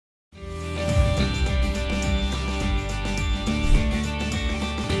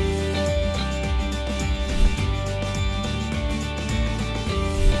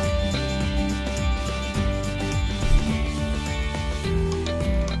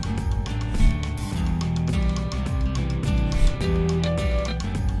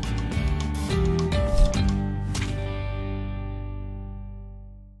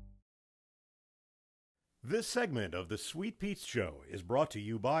This segment of the Sweet Pete's Show is brought to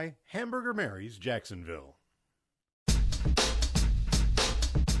you by Hamburger Mary's Jacksonville.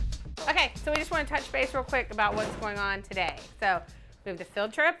 Okay, so we just want to touch base real quick about what's going on today. So we have the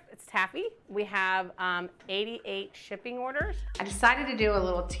field trip. It's taffy. We have 88 shipping orders. I decided to do a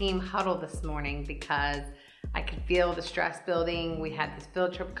little team huddle this morning because I could feel the stress building. We had this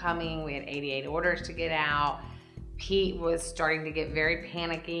field trip coming. We had 88 orders to get out. Pete was starting to get very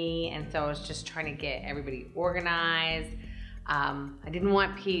panicky, and so I was just trying to get everybody organized. I didn't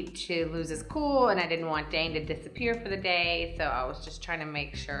want Pete to lose his cool, and I didn't want Dane to disappear for the day, so I was just trying to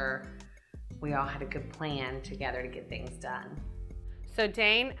make sure we all had a good plan together to get things done. So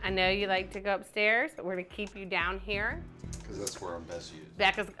Dane, I know you like to go upstairs, but we're gonna keep you down here. Because that's where I'm best used.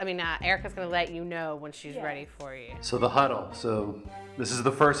 Erica's gonna let you know when she's ready for you. So the huddle. So this is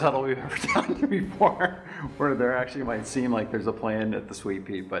the first huddle we've ever done before, where there actually might seem like there's a plan at the Sweet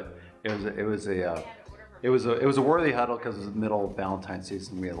Pea, but it was a worthy huddle because it was the middle of Valentine's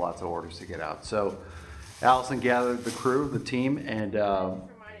season. We had lots of orders to get out. So Allison gathered the crew, the team, and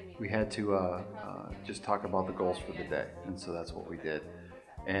we had to just talk about the goals for the day, and so that's what we did.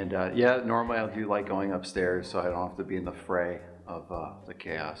 And yeah, normally I do like going upstairs so I don't have to be in the fray of the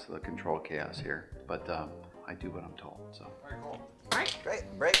chaos, the controlled chaos here. But I do what I'm told. So. All right, Great,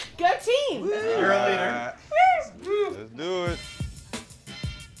 break. go team! You're a leader. Let's do it.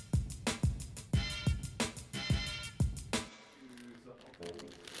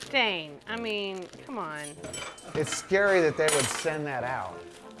 Dane, I mean, come on. It's scary that they would send that out.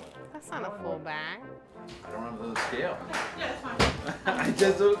 That's not a full bag. I don't have the scale. Yeah, that's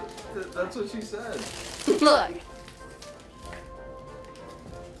fine. That's what she said. Look.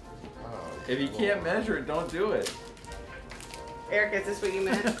 If you can't measure it, don't do it. Erica, is this what you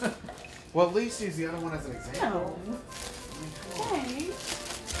meant? Well, at least use the other one as an example. Hey,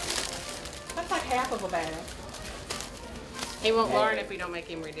 that's like half of a bag. He won't learn if we don't make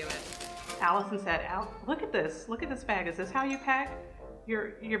him redo it. Allison said, look at this bag. Is this how you pack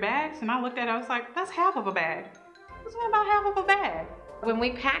your bags? And I looked at it, I was like, that's half of a bag. What's about half of a bag? When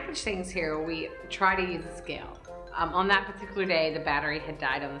we package things here, we try to use a scale. On that particular day, the battery had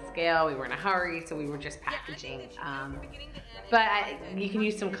died on the scale. We were in a hurry, so we were just packaging. But you can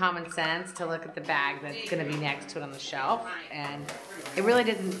use some common sense to look at the bag that's gonna be next to it on the shelf. And it really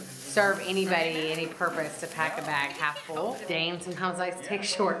doesn't serve anybody any purpose to pack a bag half full. Dane sometimes likes to take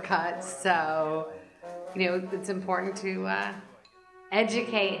shortcuts, so it's important to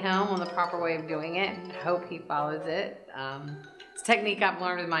educate him on the proper way of doing it and hope he follows it. It's a technique I've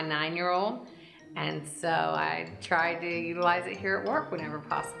learned with my 9-year-old. And so I try to utilize it here at work whenever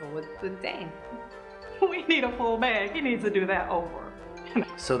possible with Dane. We need a full bag. He needs to do that over.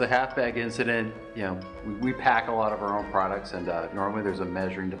 So the half bag incident, we pack a lot of our own products, and normally there's a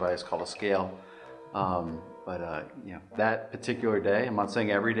measuring device called a scale. That particular day, I'm not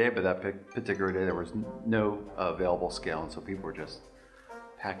saying every day, but that particular day there was no available scale, and so people were just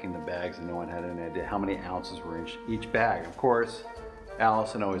packing the bags and no one had any idea how many ounces were in each bag. Of course,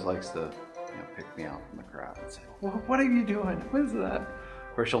 Allison always likes to pick me out from the crowd and say, well, what are you doing? What is that?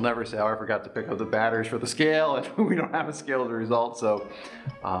 Or she'll never say, oh, I forgot to pick up the batteries for the scale, and we don't have a scale as a result. So,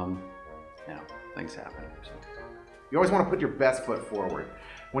 things happen. So. You always want to put your best foot forward.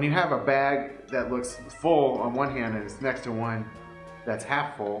 When you have a bag that looks full on one hand and it's next to one that's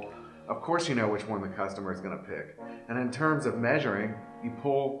half full, of course you know which one the customer is going to pick. And in terms of measuring, you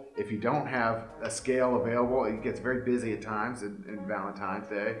pull, if you don't have a scale available, it gets very busy at times in Valentine's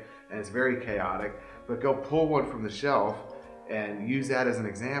Day, and it's very chaotic, but go pull one from the shelf and use that as an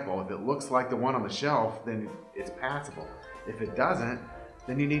example. If it looks like the one on the shelf, then it's passable. If it doesn't,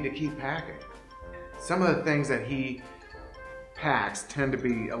 then you need to keep packing. Some of the things that he packs tend to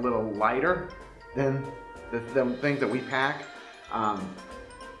be a little lighter than the things that we pack.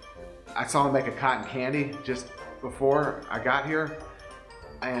 I saw him make a cotton candy just before I got here,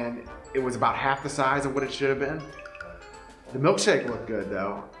 and it was about half the size of what it should have been. The milkshake looked good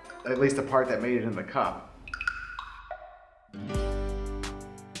though, at least the part that made it in the cup.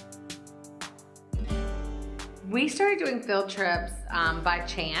 We started doing field trips by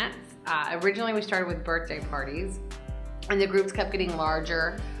chance. Originally we started with birthday parties, and the groups kept getting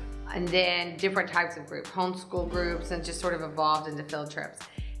larger, and then different types of groups, homeschool groups, and just sort of evolved into field trips.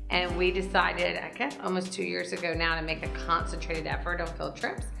 And we decided, I guess almost 2 years ago now, to make a concentrated effort on field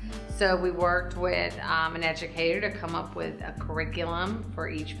trips. So we worked with an educator to come up with a curriculum for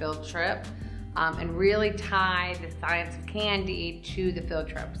each field trip and really tie the science of candy to the field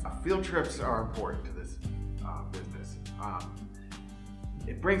trips. Field trips are important to this business.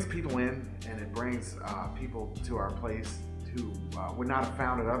 It brings people in, and it brings people to our place who would not have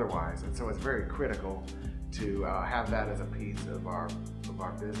found it otherwise. And so it's very critical to have that as a piece of our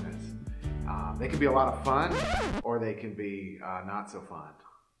business. They can be a lot of fun, or they can be not so fun.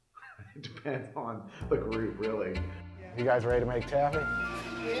 It depends on the group, really. You guys ready to make taffy?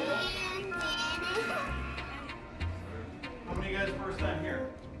 How many of you guys first time here?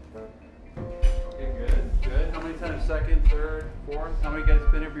 Okay, good. How many times second, third, fourth? How many guys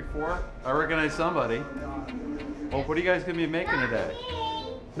been here before? I recognize somebody. Well, what are you guys gonna be making today?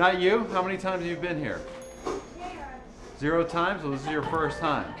 Not you? How many times have you been here? 0 times? Well, this is your first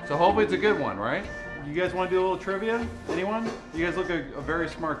time. So hopefully it's a good one, right? You guys want to do a little trivia? Anyone? You guys look a very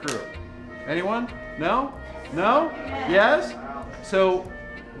smart group. Anyone? No? No? Yes? So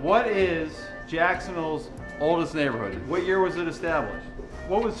what is Jacksonville's oldest neighborhood? What year was it established?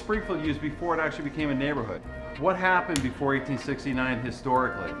 What was Springfield used before it actually became a neighborhood? What happened before 1869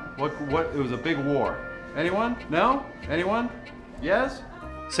 historically? What? It was a big war. Anyone? No? Anyone? Yes?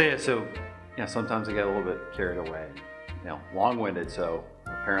 So sometimes I get a little bit carried away. Long-winded, so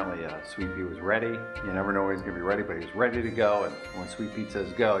apparently Sweet Pea was ready. You never know when he's gonna be ready, but he was ready to go, and when Sweet Pea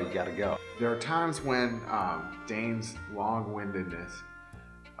says go, you gotta go. There are times when Dane's long-windedness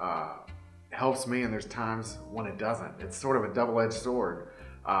helps me, and there's times when it doesn't. It's sort of a double-edged sword.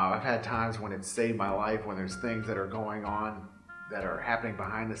 I've had times when it's saved my life, when there's things that are going on that are happening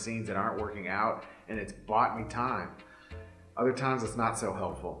behind the scenes that aren't working out, and it's bought me time. Other times it's not so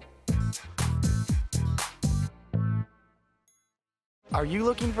helpful. Are you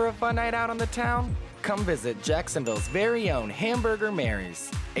looking for a fun night out on the town? Come visit Jacksonville's very own Hamburger Mary's,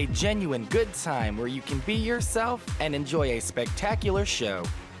 a genuine good time where you can be yourself and enjoy a spectacular show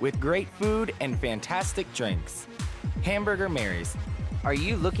with great food and fantastic drinks. Hamburger Mary's. Are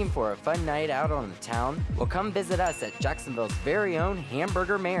you looking for a fun night out on the town? Well, come visit us at Jacksonville's very own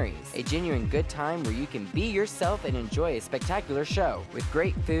Hamburger Mary's, a genuine good time where you can be yourself and enjoy a spectacular show with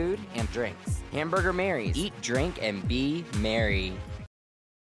great food and drinks. Hamburger Mary's. Eat, drink, and be merry.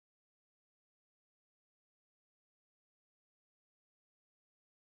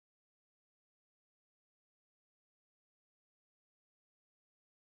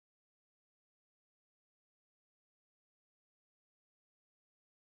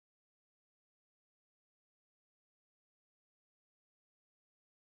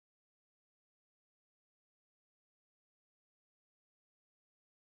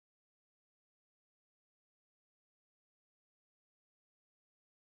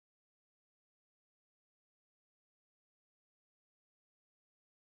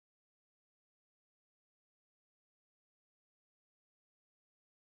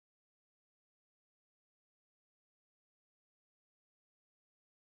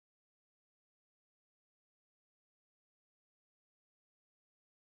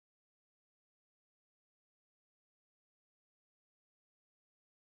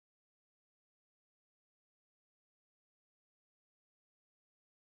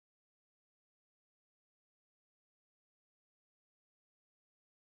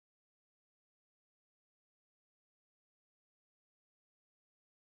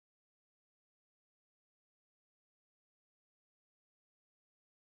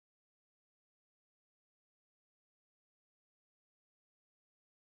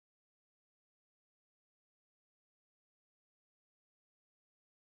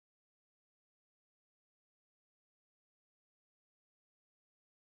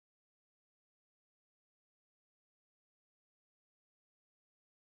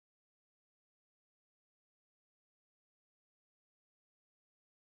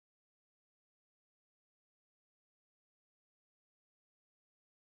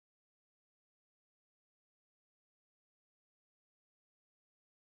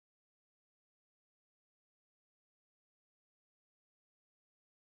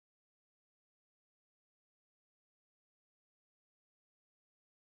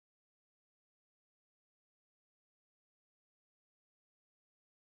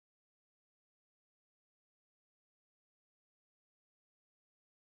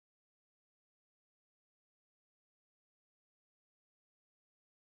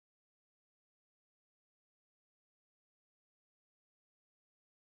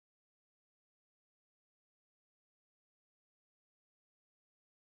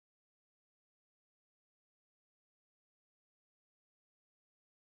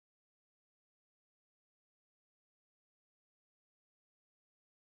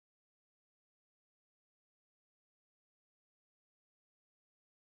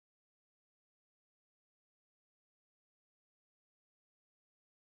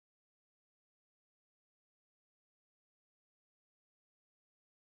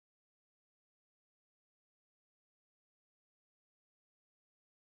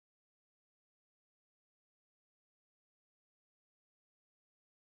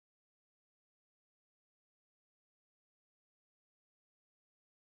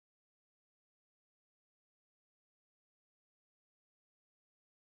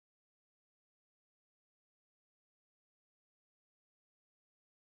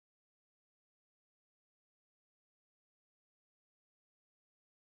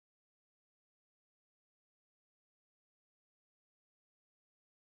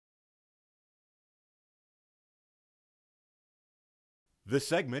 This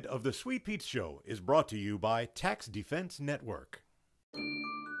segment of the Sweet Pete's Show is brought to you by Tax Defense Network.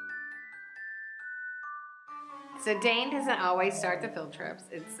 So Dane doesn't always start the field trips.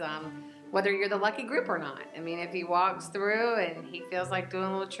 It's whether you're the lucky group or not. I mean, if he walks through and he feels like doing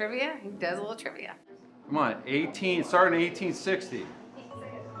a little trivia, he does a little trivia. Come on, started in 1860.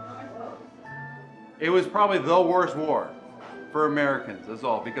 It was probably the worst war for Americans, that's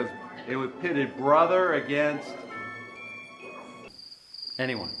all, because it was pitted brother against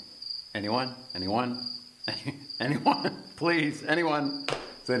anyone. Anyone? Please, anyone?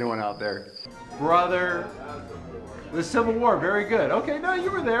 Is anyone out there? Brother, the Civil War, very good. Okay, no, you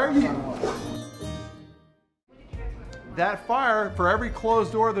were there. That fire, for every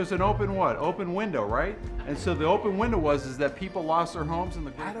closed door, there's an open what? Open window, right? And so the open window is that people lost their homes in the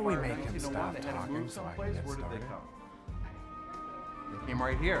Great How do we Fire. make him stop They had to talking move so I can someplace. get Where did they started? come? They came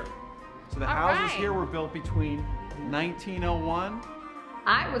right here. So the All houses right. here were built between 1901.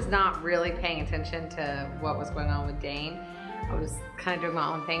 I was not really paying attention to what was going on with Dane. I was kind of doing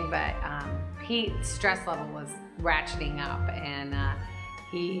my own thing, but Pete's stress level was ratcheting up, and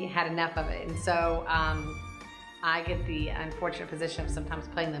he had enough of it. And so I get the unfortunate position of sometimes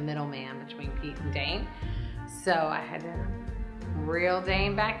playing the middleman between Pete and Dane. So I had to reel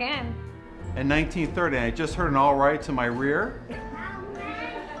Dane back in. In 1930, I just heard an all right to my rear.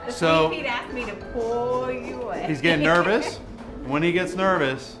 The So- Pete asked me to pull you away. He's getting nervous. When he gets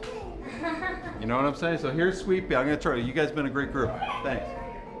nervous, you know what I'm saying? So here's Sweet Pea. I'm gonna try. You guys have been a great group. Thanks.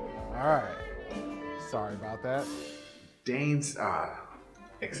 All right. Sorry about that. Dane's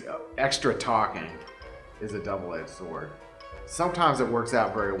extra talking is a double-edged sword. Sometimes it works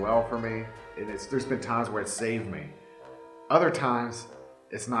out very well for me. There's been times where it saved me. Other times,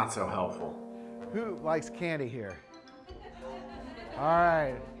 it's not so helpful. Who likes candy here? All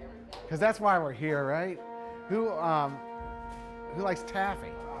right. Because that's why we're here, right? Who likes taffy?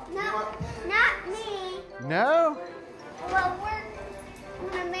 No, not me. No? Well, we're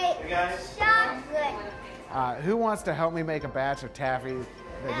gonna make chocolate. Who wants to help me make a batch of taffy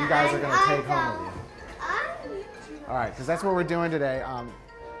that you guys are going to take home with you? All right, because that's what we're doing today.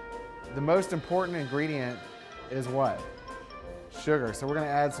 The most important ingredient is what? Sugar. So we're going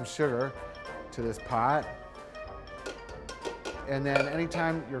to add some sugar to this pot. And then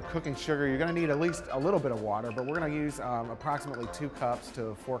anytime you're cooking sugar, you're going to need at least a little bit of water, but we're going to use approximately 2 cups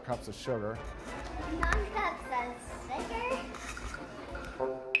to 4 cups of sugar. 9 cups of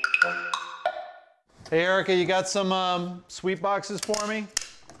sugar. Hey, Erica, you got some sweet boxes for me?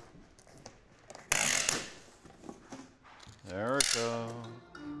 Erica.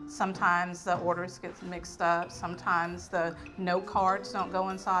 Sometimes the orders get mixed up. Sometimes the note cards don't go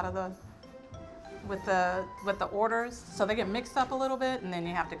inside of the with the orders, so they get mixed up a little bit, and then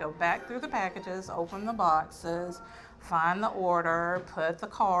you have to go back through the packages, open the boxes, find the order, put the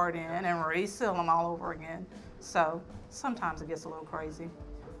card in, and reseal them all over again. So sometimes it gets a little crazy.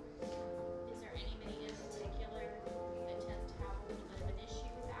 Is there anybody in particular that tends to have a little bit of an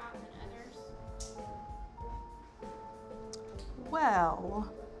issue with that than others?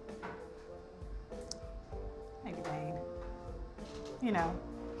 Well, maybe Dane. You know,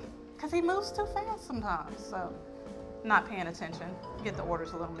 because he moves too fast sometimes, so not paying attention. Get the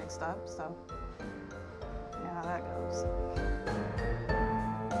orders a little mixed up, so yeah, how that goes.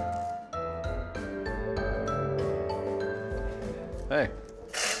 Hey.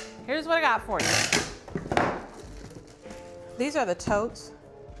 Here's what I got for you. These are the totes,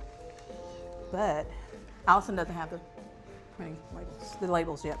 but Allison doesn't have the printing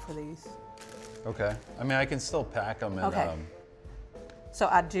labels yet for these. Okay. I mean, I can still pack them and. Okay. So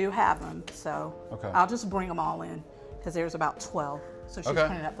I do have them, so Okay. I'll just bring them all in because there's about 12. So she's Okay.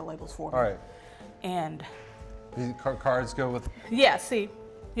 printing up the labels for me. All right. And These cards go with. yeah, see,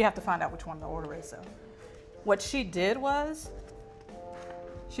 you have to find out which one the order is. So what she did was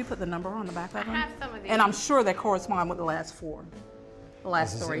she put the number on the back of them. I have some of these. And I'm sure they correspond with the last 4. The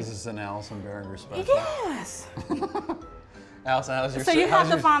last 3. Is this an Allison Berenger special? Yes. Allison, how's your? So you have how's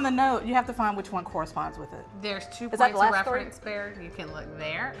to your- find the note. You have to find which one corresponds with it. There's 2 Is that points the of last 3? reference there. You can look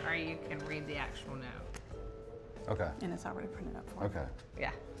there, or you can read the actual note. Okay. And it's already printed up for you. Okay.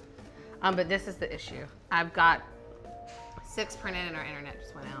 Yeah. But this is the issue. I've got 6 printed and our internet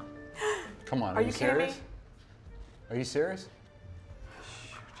just went out. Come on. Are you kidding me? serious? Are you serious?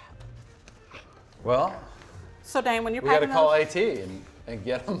 Well, So Dane, when you're we got to packing call those, IT and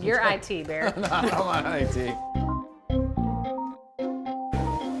get them. You're IT, Bear. No, I'm not IT.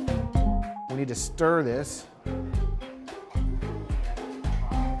 We need to stir this.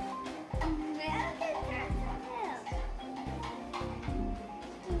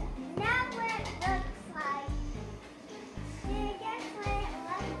 Now what it looks like. See, guess what it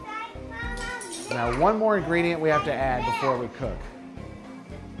Now, one more ingredient we have to add before we cook.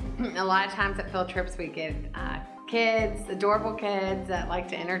 A lot of times at field trips we get kids, adorable kids that like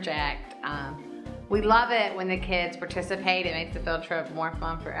to interject. We love it when the kids participate. It makes the field trip more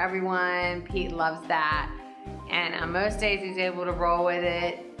fun for everyone. Pete loves that. And most days he's able to roll with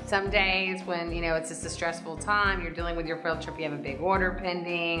it. Some days when, you know, it's just a stressful time, you're dealing with your field trip, you have a big order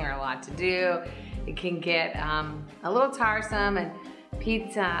pending or a lot to do, it can get a little tiresome, and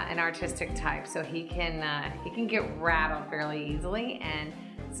Pete's an artistic type, so he can get rattled fairly easily, and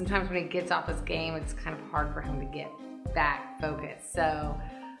sometimes when he gets off his game, it's kind of hard for him to get back focused. So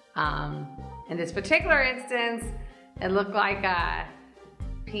in this particular instance, it looked like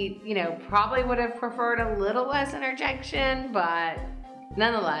Pete, you know, probably would have preferred a little less interjection, but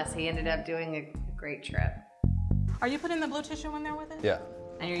nonetheless, he ended up doing a great trip. Are you putting the blue tissue in there with it? Yeah.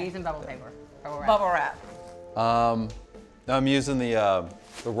 And you're using bubble paper. Bubble wrap. I'm using the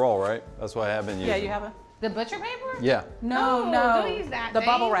roll, right? That's what I have been using. Yeah, you have a... The butcher paper? Yeah. No, don't use that. The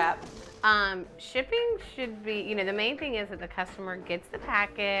bubble wrap. Shipping should be, you know, the main thing is that the customer gets the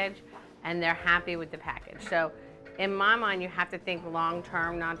package and they're happy with the package. So in my mind, you have to think long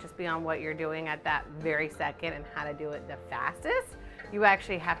term, not just beyond what you're doing at that very second and how to do it the fastest. You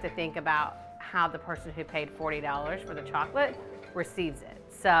actually have to think about how the person who paid $40 for the chocolate receives it.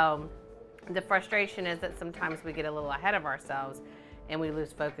 So the frustration is that sometimes we get a little ahead of ourselves and we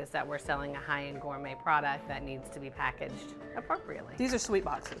lose focus that we're selling a high-end gourmet product that needs to be packaged appropriately. These are sweet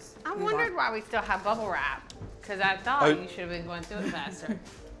boxes. I wondered why we still have bubble wrap, because I thought you should have been going through it faster.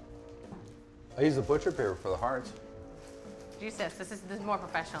 I use the butcher paper for the hearts. Jesus, this is more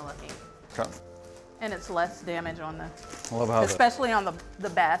professional looking. Okay. And it's less damage on the, I love how especially on the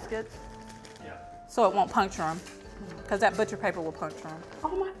baskets. Yeah. So it won't puncture them, because that butcher paper will puncture them.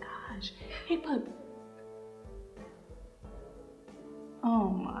 Oh my gosh, he put. Oh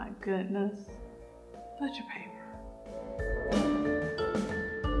my goodness, butcher paper.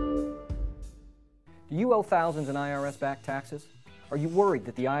 Do you owe thousands in IRS back taxes? Are you worried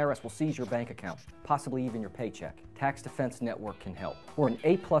that the IRS will seize your bank account, possibly even your paycheck? Tax Defense Network can help. We're an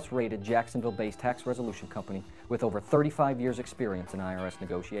A+ rated Jacksonville-based tax resolution company with over 35 years experience in IRS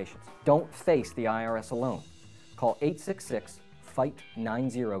negotiations. Don't face the IRS alone. Call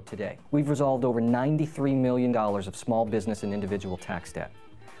 866-FIGHT-90 today. We've resolved over $93 million of small business and individual tax debt.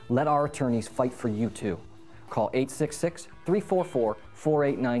 Let our attorneys fight for you too. Call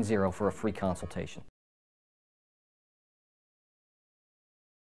 866-344-4890 for a free consultation.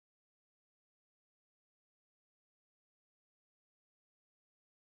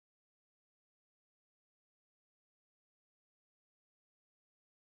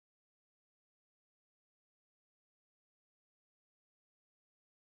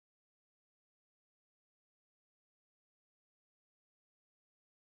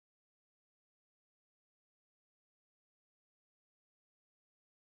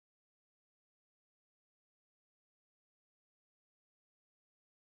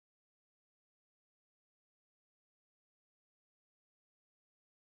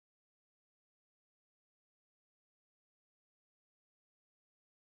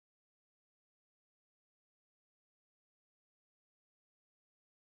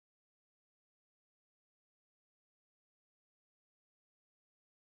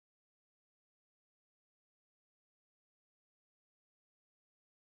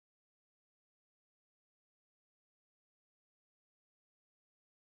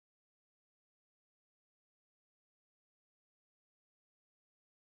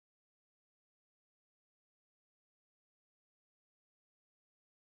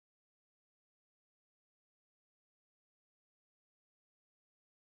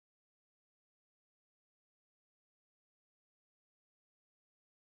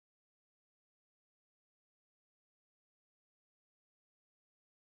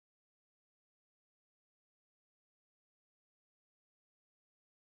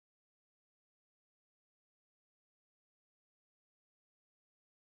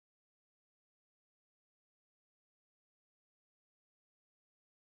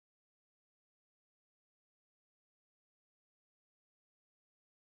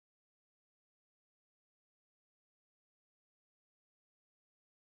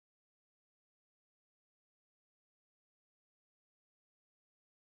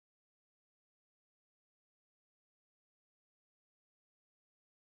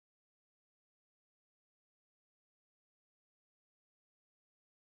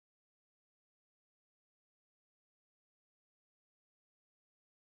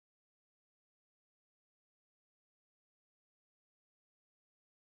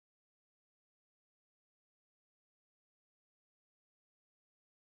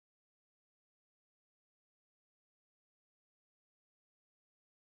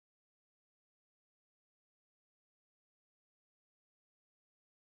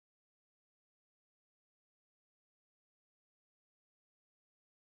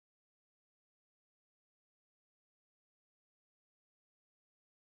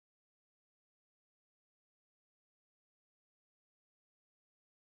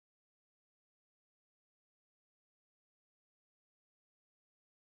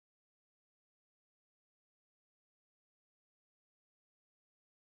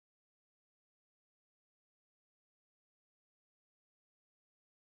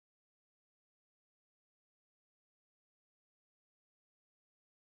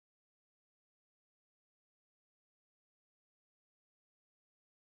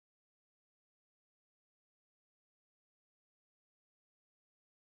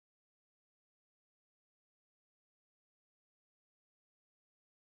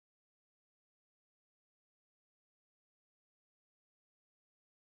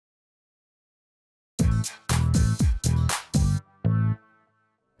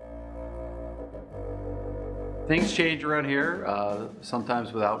 things change around here,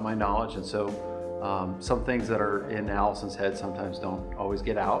 sometimes without my knowledge, and so some things that are in Allison's head sometimes don't always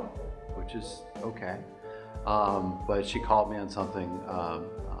get out, which is okay. But she called me on something,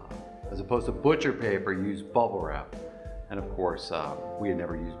 as opposed to butcher paper, use bubble wrap. And of course, we had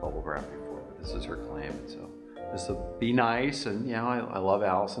never used bubble wrap before, but this is her claim. And so just to be nice, and you know, I love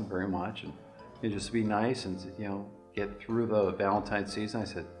Allison very much, and you know, just to be nice and you know, get through the Valentine's season, I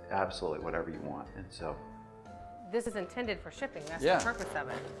said, absolutely, whatever you want. And so. This is intended for shipping, that's Yeah. the purpose of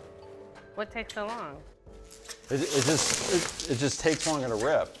it. What takes so long? It just takes longer to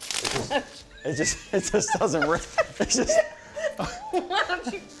rip. It just doesn't rip. It's just. Why don't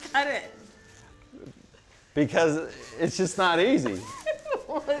you cut it? Because it's just not easy.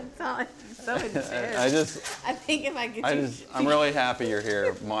 Well, it's not so intense. I think if I get you. I'm really happy you're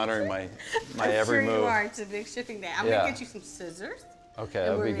here monitoring my every move. I'm sure you are. It's a big shipping day. I'm gonna get you some scissors. Okay,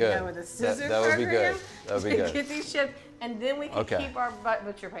 that would be good. Go with a scissors that would be good. That would be good. Get these shipped, and then we can keep our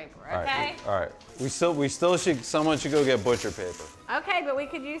butcher paper. Okay. All right. We still should. Someone should go get butcher paper. Okay, but we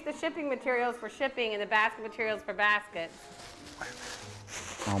could use the shipping materials for shipping and the basket materials for baskets.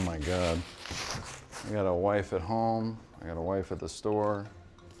 Oh my God. I got a wife at home. I got a wife at the store.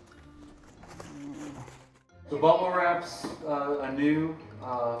 The bubble wrap's a new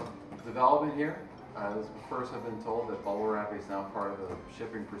development here. This is the first I've been told that bubble wrap is now part of the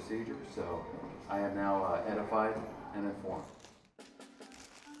shipping procedure, so I am now edified and informed.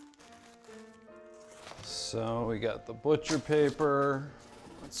 So we got the butcher paper.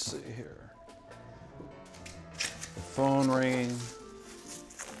 Let's see here. The phone ring.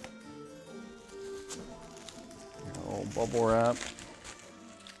 A little bubble wrap.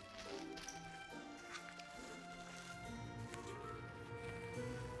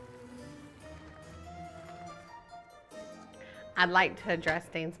 I'd like to address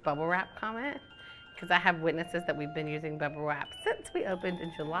Dane's bubble wrap comment because I have witnesses that we've been using bubble wrap since we opened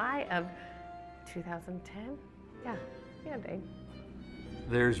in July of 2010. Yeah, Dane.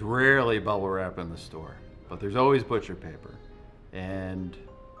 There's rarely bubble wrap in the store, but there's always butcher paper. And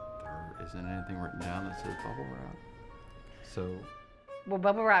there isn't anything written down that says bubble wrap. So. Well,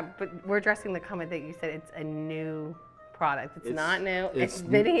 bubble wrap, but we're addressing the comment that you said it's a new product. It's not new. It's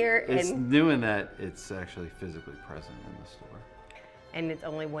been here. It's new in that it's actually physically present in the store. And it's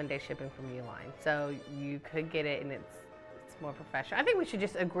only one-day shipping from Uline. So you could get it and it's more professional. I think we should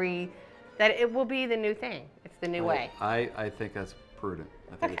just agree that it will be the new thing. It's the new way. I think that's prudent.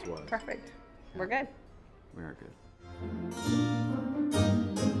 I think it's wise. Perfect. Yeah. We're good. We are good.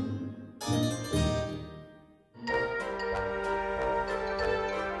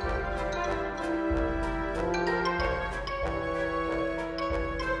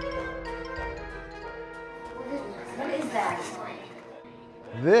 What is that?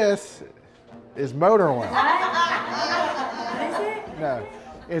 This is motor oil. What is it? No,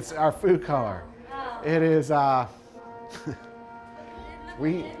 it's our food color. Oh. It is,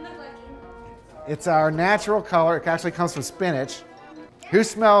 it's our natural color. It actually comes from spinach. Who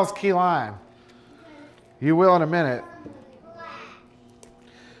smells key lime? You will in a minute.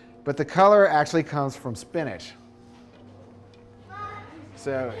 But the color actually comes from spinach.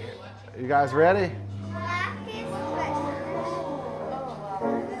 So, you guys ready?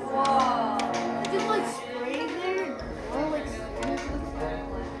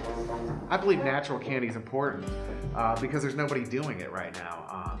 I believe natural candy is important because there's nobody doing it right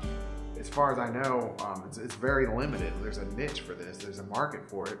now. As far as I know, it's very limited. There's a niche for this. There's a market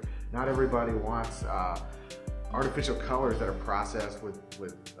for it. Not everybody wants artificial colors that are processed with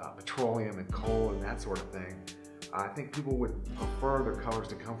petroleum and coal and that sort of thing. I think people would prefer their colors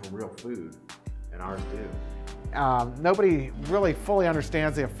to come from real food, and ours do. Nobody really fully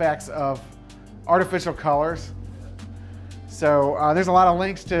understands the effects of artificial colors. So there's a lot of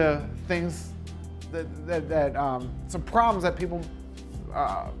links to things some problems that people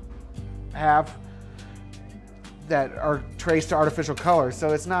have that are traced to artificial colors. So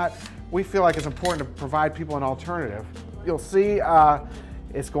it's not, we feel like it's important to provide people an alternative. You'll see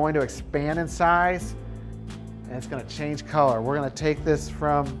it's going to expand in size and it's going to change color. We're going to take this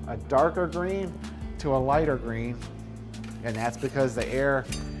from a darker green to a lighter green, and that's because the air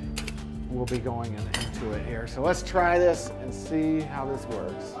will be going into it here. So let's try this and see how this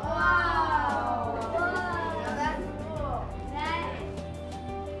works. Wow! That's cool.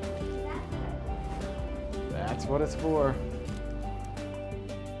 That's what it's for.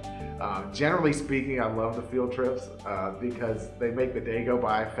 Generally speaking, I love the field trips because they make the day go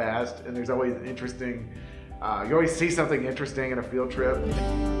by fast, and there's always interesting, you always see something interesting in a field trip.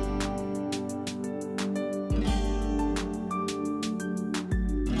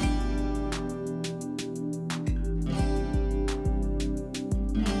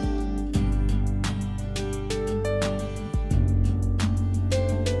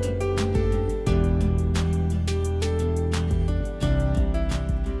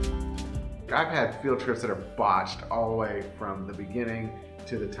 I've had field trips that are botched all the way from the beginning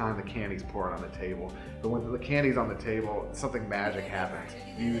to the time the candy's poured on the table. But when the candy's on the table, something magic happens,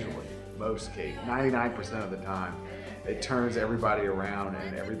 usually, most cases, 99% of the time. It turns everybody around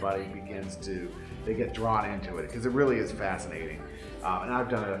and everybody begins to, they get drawn into it because it really is fascinating. And I've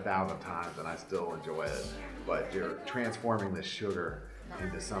done it 1,000 times and I still enjoy it. But you're transforming the sugar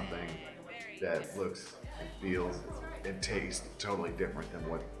into something that looks and feels and tastes totally different than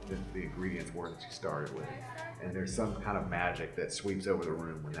what the ingredients were that you started with. And there's some kind of magic that sweeps over the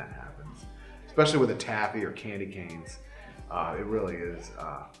room when that happens. Especially with the taffy or candy canes. It really is,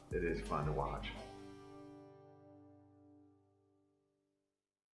 it is fun to watch.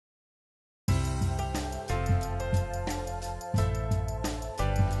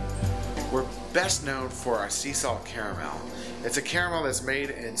 We're best known for our sea salt caramel. It's a caramel that's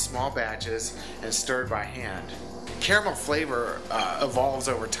made in small batches and stirred by hand. Caramel flavor evolves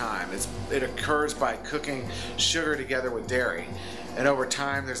over time. It occurs by cooking sugar together with dairy. And over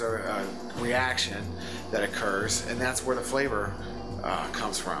time there's a reaction that occurs, and that's where the flavor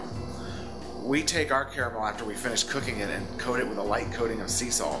comes from. We take our caramel after we finish cooking it and coat it with a light coating of sea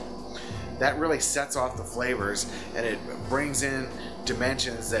salt. That really sets off the flavors and it brings in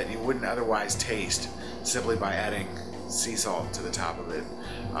dimensions that you wouldn't otherwise taste simply by adding sea salt to the top of it.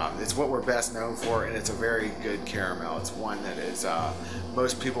 It's what we're best known for, and it's a very good caramel. It's one that is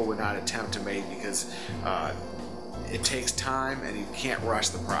most people would not attempt to make because it takes time and you can't rush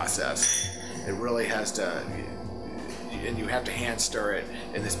the process. It really has to, and you have to hand stir it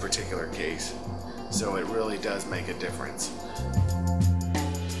in this particular case. So it really does make a difference.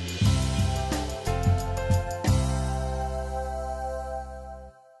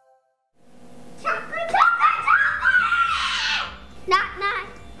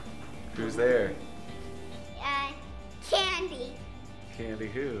 Who's there? Candy. Candy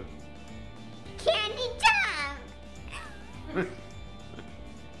who? Candy Tom.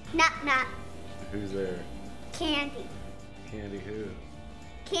 Knock. Who's there? Candy. Candy who?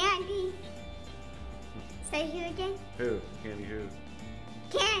 Candy. Say who again? Who? Candy who?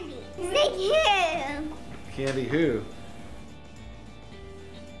 Candy. Say who? Candy who?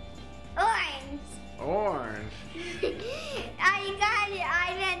 Orange. Orange. I got it.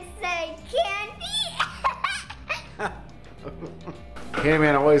 I didn't say candy.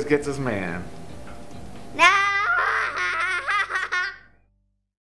 Candyman always gets his man.